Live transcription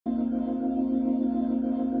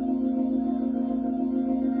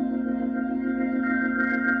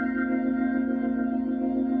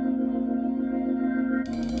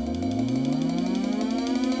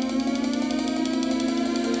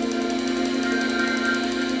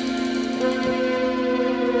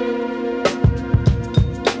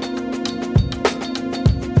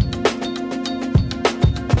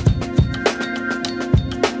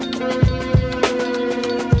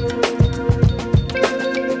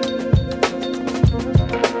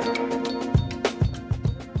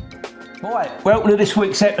Right, welcome to this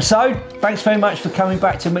week's episode. Thanks very much for coming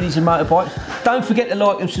back to Minis and Motorbikes. Don't forget to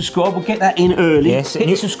like and subscribe. We'll get that in early. Yes, hit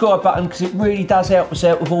the subscribe button because it really does help us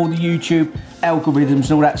out with all the YouTube algorithms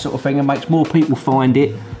and all that sort of thing, and makes more people find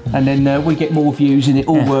it. And then we get more views and it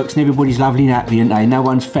all works and everybody's lovely and happy, aren't they? No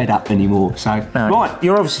one's fed up anymore. So, right.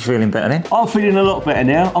 You're obviously feeling better then. I'm feeling a lot better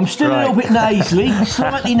now. I'm still a little bit nasally,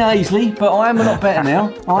 slightly nasally, but I am a lot better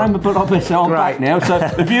now. I am a lot better. I'm back now. So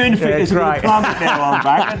the viewing figures are going to plummet now I'm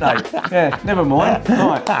back, aren't they? Yeah, never mind.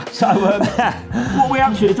 Right. So, what are we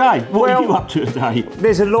up to today? What are you up to today?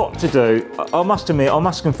 There's a lot to do. I must admit, I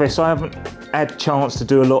must confess, I haven't had a chance to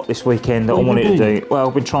do a lot this weekend that I wanted to do. Well,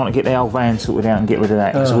 I've been trying to get the old van sorted out and get rid of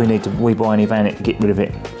that because we buy any van to get rid of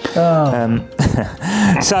it.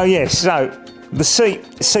 So the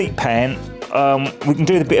seat pan, we can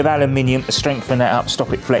do the bit of aluminium to strengthen that up,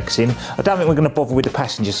 stop it flexing. I don't think we're going to bother with the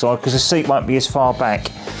passenger side because the seat won't be as far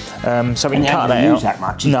back. So we can cut that out. Use that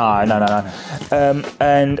much, No.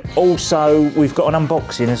 And also we've got an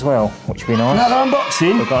unboxing as well, which would be nice. Another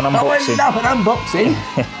unboxing? We've got an unboxing. Oh, an unboxing?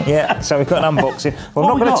 Yeah, so we've got an unboxing. Well,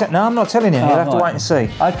 I'm not going to. No, I'm not telling you. You'll have to wait and see.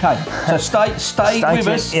 Okay, so stay with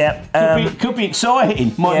us. Yeah. Could be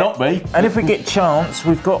exciting. Might not be. And if we get chance,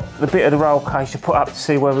 we've got the bit of the roll cage to put up to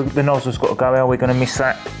see where the nozzle's got to go. How we're going to miss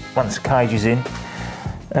that once the cage is in.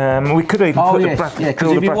 We could even put the bracket. Yeah,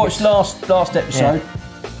 because if you watched last episode.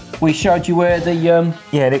 We showed you where the new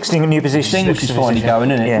position extinguisher's finally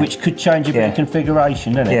going, isn't it? Yeah. Which could change a bit of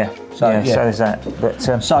configuration, doesn't it? Yeah. So there's that. But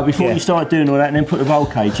so before you start doing all that, and then put the roll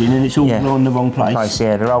cage in, and it's all on the wrong place.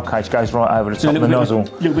 Yeah, the roll cage goes right over the top of the nozzle. A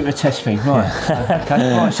little bit of a test thing, right?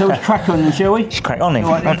 Okay. Right. So let's crack on, then, shall we? Let's crack on then.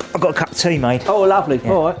 Right, then. I've got a cup of tea made. Oh, lovely.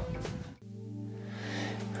 Yeah. All right.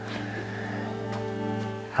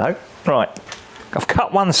 Hello. Right. I've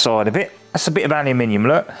cut one side of it. That's a bit of aluminium.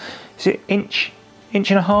 Look. Is it inch and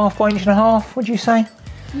a half by inch and a half? What do you say?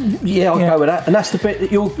 Yeah, I'll go with that. And that's the bit that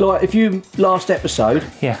you'll like. If you last episode.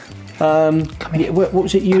 Yeah. What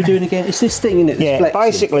was it you were doing again? It's this thing, isn't it? Yeah. Flexing.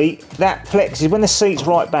 Basically, that flexes when the seat's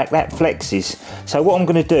right back. That flexes. So what I'm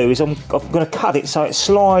going to do is I'm going to cut it so it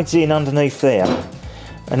slides in underneath there,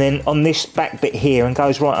 and then on this back bit here and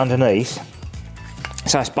goes right underneath.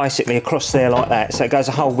 So it's basically across there like that. So it goes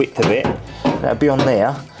the whole width of it. That'll be on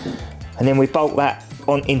there, and then we bolt that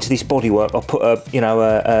on into this bodywork. I'll put a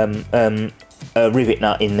rivet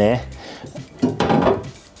nut in there.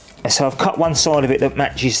 And so I've cut one side of it that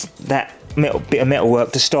matches that bit of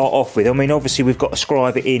metalwork to start off with. I mean, obviously we've got to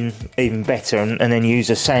scribe it in even better, and then use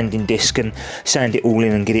a sanding disc and sand it all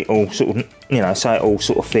in and get it all sort of, so it all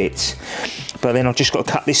sort of fits. But then I've just got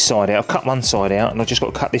to cut this side out. I've cut one side out, and I've just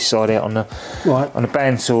got to cut this side out on the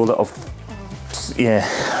bandsaw that I've,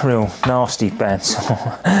 real nasty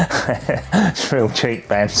bandsaw. It's real cheap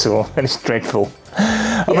bandsaw, and it's dreadful.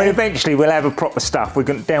 I mean, eventually we'll have a proper stuff. We're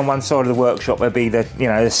going down one side of the workshop. There'll be the,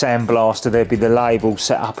 the sandblaster. There'll be the label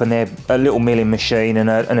set up, and there's a little milling machine and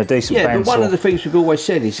a decent bandsaw. Yeah, but one of the things we've always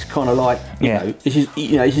said is kind of like, this is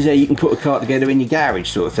how you can put a car together in your garage,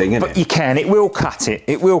 sort of thing, isn't it? But you can. It will cut it.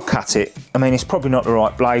 It will cut it. I mean, it's probably not the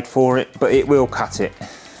right blade for it, but it will cut it.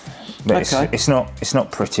 But it's not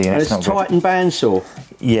pretty. And it's a Titan bandsaw.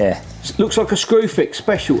 Yeah. It looks like a screw fix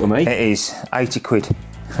special to me. It is. 80 quid.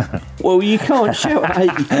 Well, you can't shout at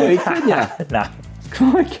 80 quid, can you? No.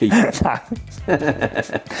 Crikey. No.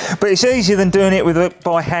 But it's easier than doing it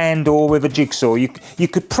by hand or with a jigsaw. You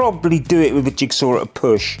could probably do it with a jigsaw at a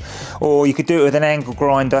push, or you could do it with an angle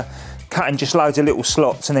grinder, cutting just loads of little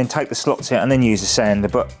slots and then take the slots out and then use a sander.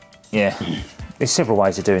 But yeah, there's several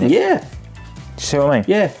ways of doing it. Yeah. See what I mean?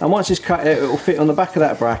 Yeah, and once it's cut out, it'll fit on the back of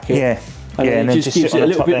that bracket. Yeah. And then it just gives it a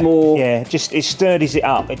little bit more. Yeah, it sturdies it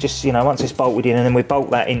up. It just, once it's bolted in, and then we bolt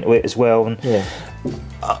that into it as well. And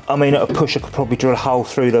I mean, at a push, I could probably drill a hole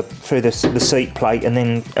through the seat plate, and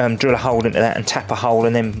then drill a hole into that, and tap a hole,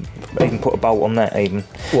 and then even put a bolt on that even.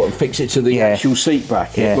 What, and fix it to the actual seat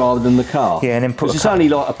bracket rather than the car? Yeah, and then put. It's only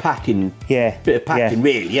like a packing. Bit of packing,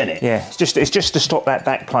 really, isn't it? Yeah, it's just to stop that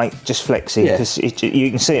back plate just flexing, because you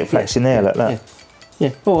can see it flexing there, like that.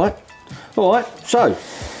 Yeah. All right. So.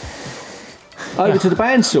 Over to the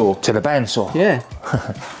bandsaw. To the bandsaw. Yeah.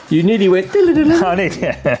 You nearly went. I did.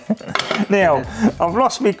 Yeah. Now I've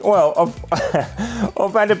lost me. Well,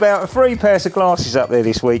 I've had about 3 pairs of glasses up there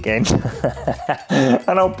this weekend,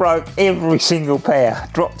 and I broke every single pair.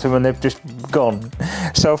 Dropped them, and they've just gone.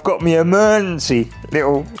 So I've got my emergency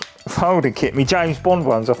little folding kit, my James Bond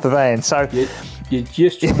ones off the van. So. You're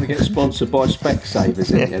just trying to get sponsored by Specsavers,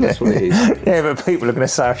 isn't you? That's what it is. Yeah, but people are going to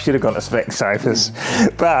say I should have gone to Specsavers.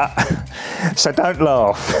 But, so don't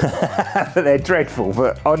laugh. They're dreadful,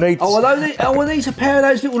 but I need to... Are these a pair of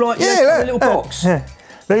those little, little box? Yeah.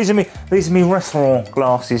 These are me restaurant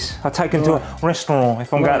glasses. I take them to a restaurant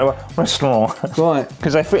if I'm going to a restaurant. Right.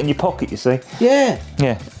 Because they fit in your pocket, you see. Yeah.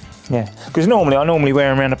 Yeah. Yeah. Because I normally wear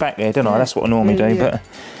them around the back there, don't I? That's what I normally do.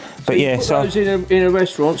 But yeah. Put those in a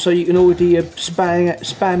restaurant so you can order your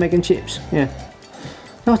spam, egg and chips. Yeah.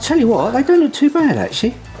 Now I'll tell you what, they don't look too bad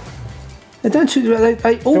actually. They don't too bad.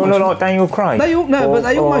 They almost look like Daniel Craig. They but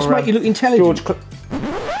they almost make you look intelligent.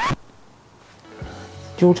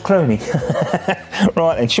 George Clooney.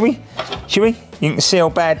 Right then, should we? You can see how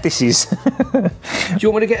bad this is. Do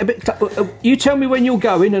you want me to get a bit? You tell me when you're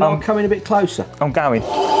going, and I'll come in a bit closer. I'm going.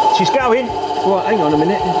 She's going. Right, hang on a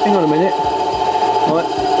minute. Right.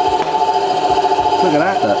 Look at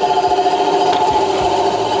that. Look.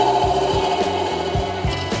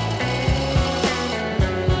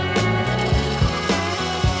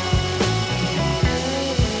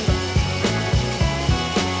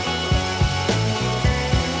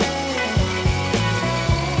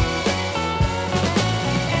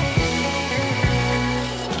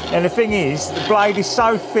 And the thing is, the blade is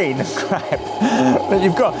so thin and crap that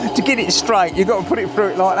you've got to get it straight. You've got to put it through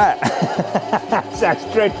it like that.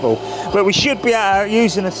 That's dreadful. But we should be able to,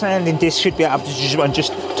 using a sanding disc, should be able to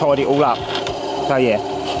just tidy it all up. So yeah,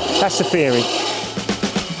 that's the theory.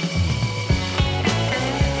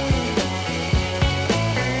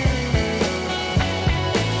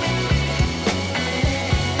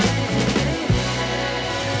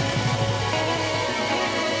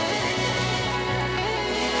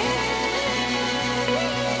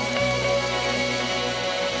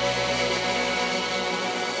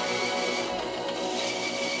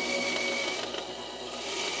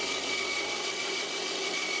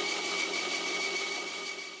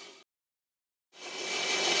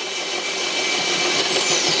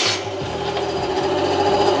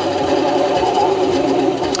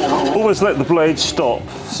 Always let the blade stop,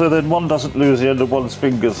 so then one doesn't lose the end of one's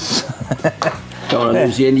fingers. Don't want to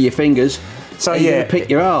lose the end of your fingers. So you're yeah, gonna pick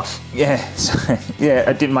your ass. Yeah, so, yeah.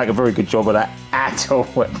 I didn't make a very good job of that at all.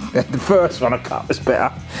 The first one I cut was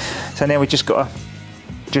better. So now we just got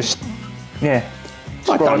to, yeah.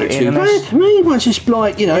 I don't look too bad to me. Once it's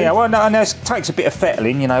like, you know. Yeah, well, no, it takes a bit of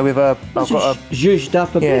fettling, you know, with a. I've got a zhuzhed up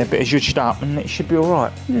a bit. Yeah, a bit of zhuzhed up, and it should be all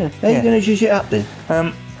right. Yeah. How are you going to zhuzh it up then?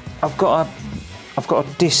 I've got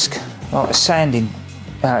a disc, like a sanding.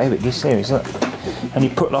 Here it is. There it is. Look. And you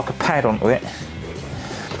put like a pad onto it,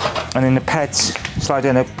 and then the pads slide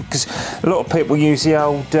down there, because a lot of people use the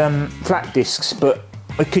old flat discs, but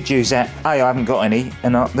we could use that. I haven't got any,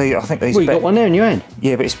 and I think these. Well, you got one there in your hand.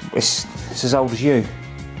 Yeah, but it's as old as you.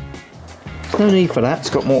 No need for that. It's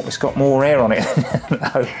got more air on it.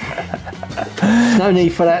 No need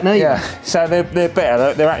for that, no. Yeah, so they're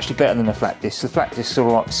better. They're actually better than the flat discs. The flat discs are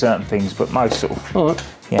all right for certain things, but most sort of. All right.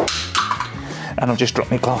 Yeah. And I've just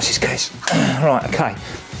dropped my glasses case. Right, okay.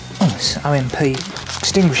 Oh, it's OMP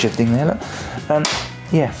extinguisher thing there. Look.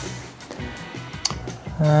 Yeah.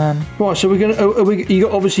 Right, so we're gonna.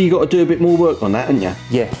 Obviously you got to do a bit more work on that, haven't you?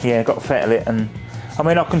 Yeah. Got to fettle it, and I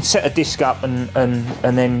mean I can set a disc up and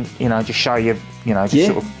then just show you, just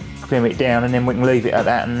sort of trim it down, and then we can leave it at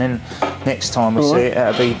that, and then next time we see it,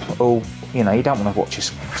 it'll be all. You don't want to watch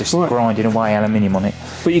us just grinding away aluminium on it.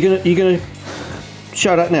 But you're gonna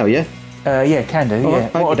show that now, yeah? Yeah, can do. Yeah.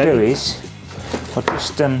 Right, What I'll do is I'll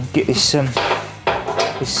just get this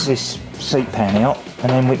this seat pan out,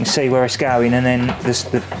 and then we can see where it's going, and then the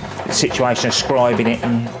situation of scribing it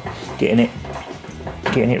and getting it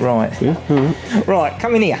right. Yeah. Right,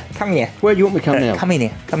 come in here. Where do you want me to come now? Come in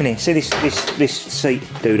here. See this seat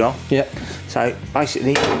doodah? Yeah. So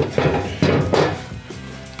basically,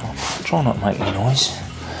 try not to make any noise.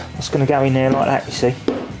 It's going to go in there like that, you see.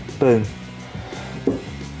 Boom.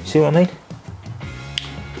 See what I mean?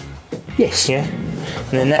 Yes. Yeah.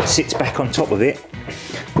 And then that sits back on top of it,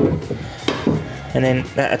 and then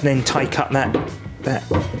that then take up that.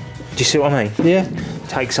 Do you see what I mean? Yeah.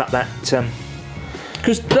 Takes up that.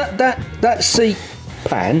 Because that seat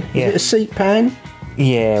pan. Is it a seat pan?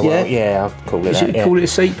 Yeah. Well, yeah. I'll call it that. Call it a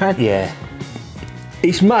seat pan? Yeah.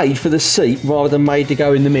 It's made for the seat rather than made to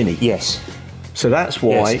go in the Mini. Yes. So that's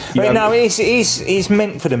why. Yes. But no, it's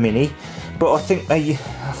meant for the Mini, but I think they.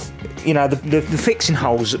 The fixing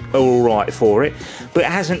holes are all right for it, but it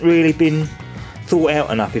hasn't really been thought out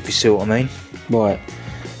enough, if you see what I mean. Right.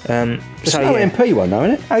 It's an OMP one though,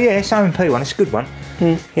 isn't it? Oh yeah, it's an OMP one, it's a good one.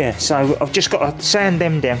 Yeah, so I've just got to sand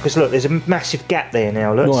them down, because look, there's a massive gap there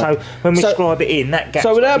now, look. Right. So when we scribe it in, that gap.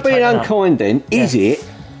 So without being unkind then, is it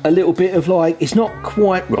a little bit of like, it's not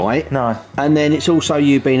quite right? No. And then it's also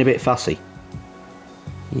you being a bit fussy?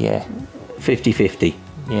 Yeah. 50-50?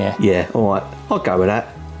 Yeah. Yeah, alright. I'll go with that.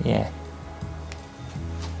 Yeah.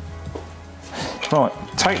 Right,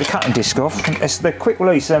 take the cutting disc off. They're quick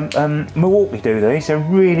release. Milwaukee do these. They're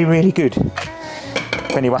really, really good.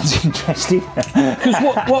 If anyone's interested. Because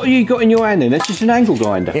what have you got in your hand then? It's just an angle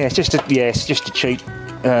grinder. Yeah, it's just a cheap.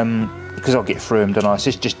 Because I'll get through them, don't I?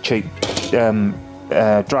 It's just cheap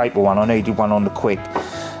Draper one. I needed one on the quick.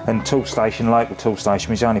 And local tool station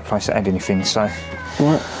was the only place that had anything. So.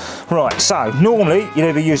 Right. So normally you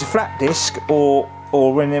either use a flat disc or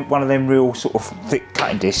one of them real sort of thick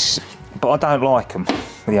cutting discs. But I don't like them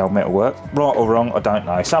with the old metalwork. Right or wrong, I don't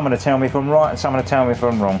know. Someone will tell me if I'm right and someone will tell me if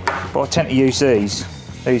I'm wrong. But I tend to use these.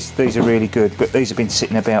 These are really good, but these have been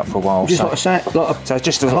sitting about for a while. Just so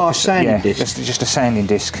just a harsh sanding disc. Just a sanding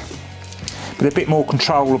disc. But they're a bit more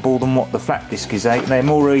controllable than what the flat disc is. They're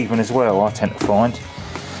more even as well, I tend to find.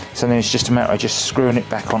 So then it's just a matter of just screwing it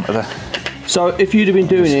back onto the... So if you'd have been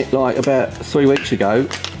doing it like about 3 weeks ago,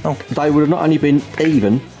 they would have not only been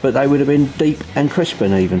even, but they would have been deep and crisp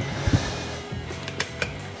and even.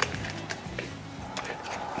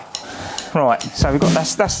 Right, so we've got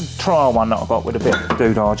that's the trial one that I've got with a bit of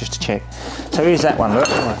doodah just to check. So here's that one, look.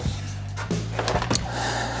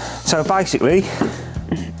 So basically,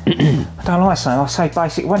 I don't like saying, I say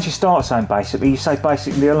basically, once you start saying basically, you say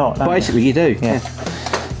basically a lot, don't basically you do, yeah.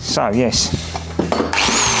 So yes.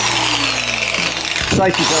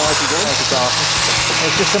 Safety guards again.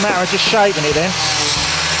 It's just a matter of just shaping it then.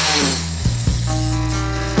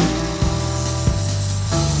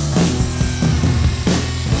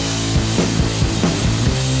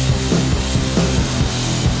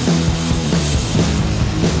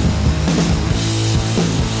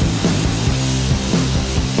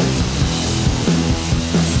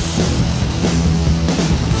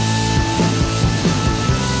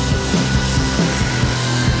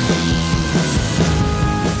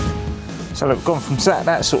 So look, we've gone from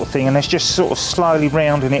that sort of thing, and it's just sort of slowly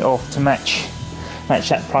rounding it off to match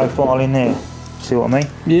that profile in there. See what I mean?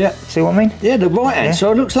 Yeah. See what I mean? Yeah, the right hand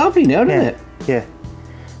side looks lovely now, doesn't it? Yeah.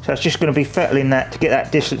 So it's just going to be fettling that to get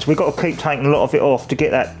that distance. We've got to keep taking a lot of it off to get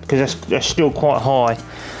that, because that's still quite high.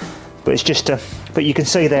 But it's just but you can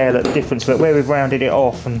see there the difference. But where we've rounded it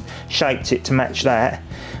off and shaped it to match that,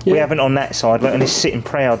 we haven't on that side. Look, and it's sitting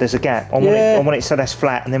proud. There's a gap. I want it so that's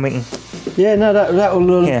flat, and then we can. Yeah, no,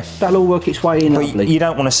 that'll all work its way in. But you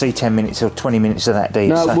don't want to see 10 minutes or 20 minutes of that, do you?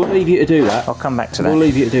 No, we'll leave you to do that. I'll come back to that. We'll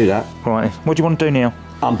leave you to do that. Right. What do you want to do now?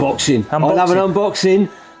 Unboxing. I love an unboxing.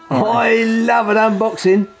 Right. I love an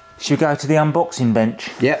unboxing. Should we go to the unboxing bench?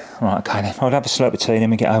 Yep. Right, okay then. I'll have a slurp of tea, then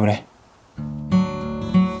we get over there.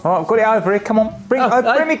 All right, I've got it over here. Come on,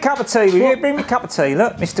 bring me a cup of tea. Will you? Bring me a cup of tea.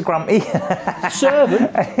 Look, Mr. Grumpy. Servant?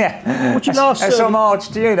 Yeah. What's your last servant? That's homage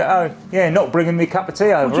to you. Not bringing me a cup of tea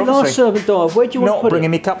over. What's your last servant dive? Where do you want to put it? Not bringing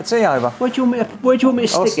me a cup of tea over. Where do you want me to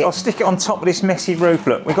stick it? I'll stick it on top of this messy roof.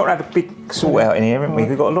 Look, we've got to have a big sort out in here, haven't we?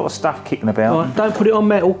 We've got a lot of stuff kicking about. Right, don't put it on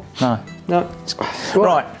metal. No.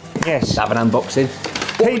 Right. Yes. Have an unboxing.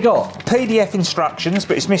 What we got? PDF instructions,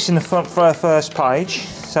 but it's missing the first page,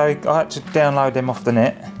 so I had to download them off the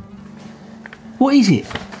net. What is it?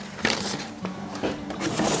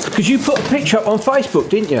 Because you put a picture up on Facebook,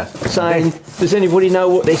 didn't you? Saying, does anybody know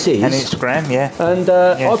what this is? And Instagram, yeah. And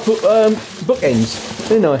I put bookends,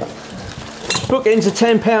 didn't I? Bookends, a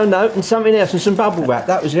 £10 note and something else and some bubble wrap.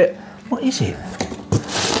 That was it. What is it?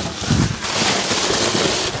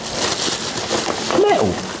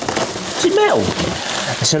 Metal. Is it metal?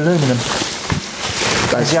 It's aluminium.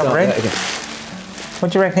 That's the other end.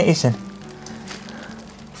 What do you reckon it is then?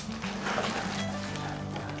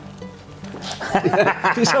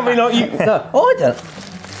 Is it something like you? No, I don't.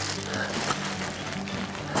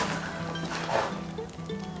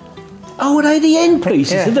 Oh, are they the end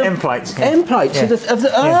pieces? Yeah, end plates. Yeah. End plates of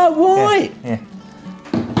the. Oh, right. Yeah.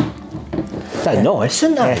 They're nice,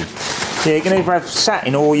 aren't they? Yeah, you can either have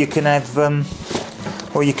satin or you can have gloss.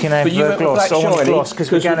 I want gloss because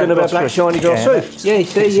we're going to have a black shiny gloss roof. Yeah,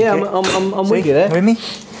 see, I'm with you there. With me?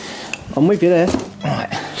 I'm with you there. Right.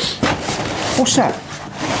 What's that?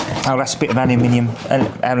 Oh, that's a bit of aluminium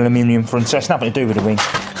front, so it's nothing to do with the wing.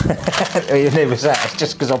 It never was that, it's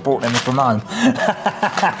just because I bought them from home.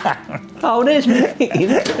 Oh, there's me.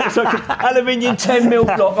 It's like an aluminium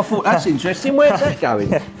 10mm block. I thought, that's interesting. Where's that going?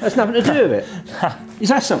 That's nothing to do with it. Is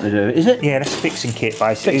that something to do with it, is it? Yeah, that's a fixing kit,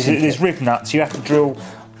 basically. There's rib nuts, you have to drill.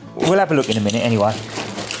 We'll have a look in a minute, anyway.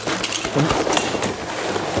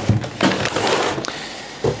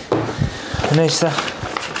 And there's the...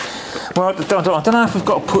 Well, I don't know if we've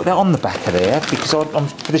got to put that on the back of there, because for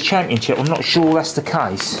the championship, I'm not sure that's the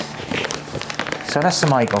case. So that's the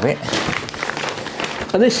make of it.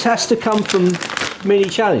 And this has to come from Mini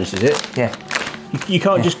Challenge, is it? Yeah. You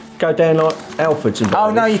can't just go down like Alfred's and buy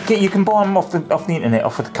Oh no, you can buy them off the internet,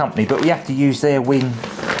 off of the company, but we have to use their wing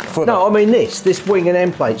for No, I mean this wing and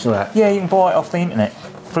end plates and that. Yeah, you can buy it off the internet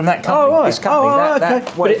from that company. Oh right. This company,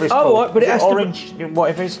 okay. whatever it's called. Right, but it has orange,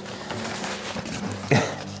 whatever it is.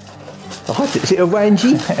 Is it a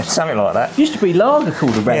Rangy? Something like that. It used to be lager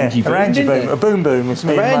called a Rangy boom. A Rangy boom, a boom boom. It's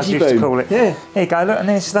me and Muzz used to call it. Yeah. Here you go. Look, and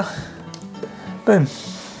there's the boom.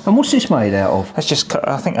 And what's this made out of? That's just.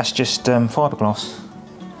 I think that's just fiberglass.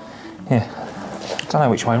 Yeah. I don't know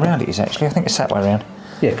which way round it is actually. I think it's that way round.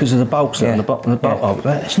 Yeah, because of the bolts on the bottom of the bolt. Oh,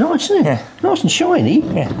 it's nice, isn't it? Yeah. Nice and shiny.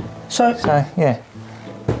 Yeah. So yeah.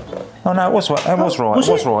 Oh no, it was right. It was right. Was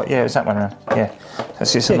it was it? right. Yeah, it was that way round. Yeah.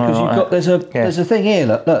 That's just because you've got there's a thing here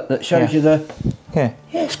look that shows you the. Yeah.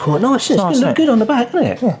 Yeah, it's quite nice. It's nice, going to look good on the back, isn't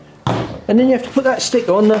it? Yeah. And then you have to put that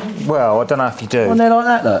sticker on the. Well, I don't know if you do. On there like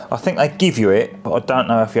that, look. I think they give you it, but I don't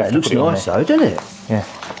know if you have to put it on there. It looks nice though, doesn't it? Yeah.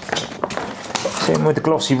 See, with the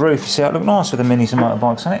glossy roof, you see, it look nice with the Minis and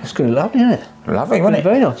Motorbikes, doesn't it? It's going to be lovely, isn't it? Lovely, wasn't it?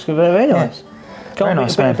 Very nice. It's going to be very nice. Can't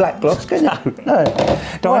nice, be a bit of black gloss, can you? No.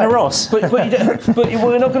 Diana Ross. But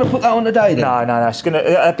we're not going to put that on today then? No.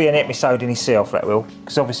 That'll be an episode in itself, that will.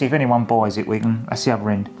 Because obviously, if anyone buys it, we can. That's the other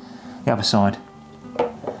end, the other side.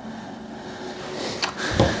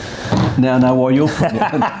 Now I know why you're putting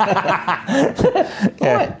it on.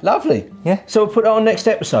 Right, lovely. Yeah. So we'll put it on next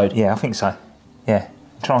episode? Yeah, I think so. Yeah.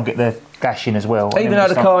 Try and get the dash in as well. Even though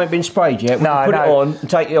the car ain't been sprayed yet, we can put it on and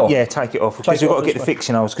take it off? Yeah, take it off. Because we've got to get the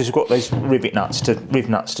fixing holes, because we've got those riv nuts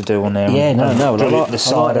to do on there. Yeah, no. Drill it into the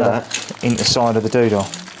side of the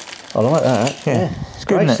doodah. I like that. Yeah. It's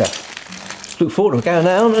good, isn't it? Look forward to going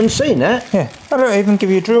down and seeing that. Yeah. I don't even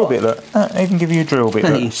give you a drill bit, look. Even give you a drill bit,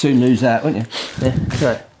 look. You'd soon lose that, wouldn't you? Yeah.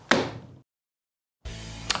 Right.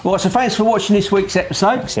 Well, so thanks for watching this week's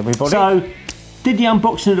episode. Thanks, everybody. So, did the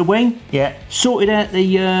unboxing of the wing. Yeah. Sorted out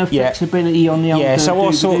the flexibility on the old. Yeah, so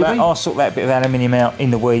I'll sort that bit of aluminium out in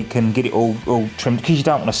the week and get it all trimmed, because you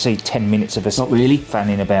don't want to see 10 minutes of us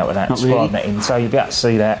fanning about with that and sliding that in. So you'll be able to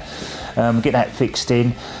see that, get that fixed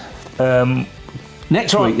in.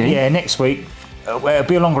 Next week then? Yeah, next week. It'll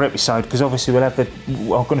be a longer episode, because obviously we'll have I'm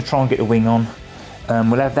going to try and get the wing on.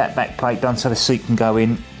 We'll have that back plate done so the seat can go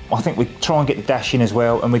in. I think we try and get the dash in as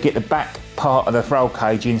well, and we get the back part of the roll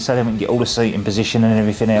cage in, so then we can get all the seat in position and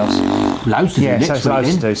everything else. Loads to do next week.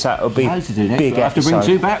 Loads to do. So it'll be loads to do next big week. I have to bring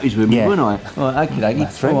 2 batteries with me, won't I? All right,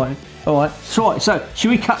 okay. All right. So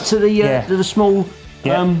should we cut to the small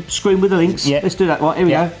screen with the links? Yeah. Let's do that. Right, here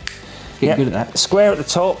we go. Get good at that. Square at the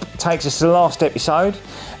top takes us to the last episode,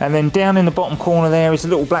 and then down in the bottom corner there is a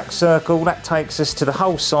little black circle that takes us to the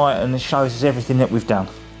whole site and shows us everything that we've done.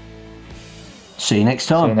 See you next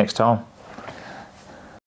time. See you next time.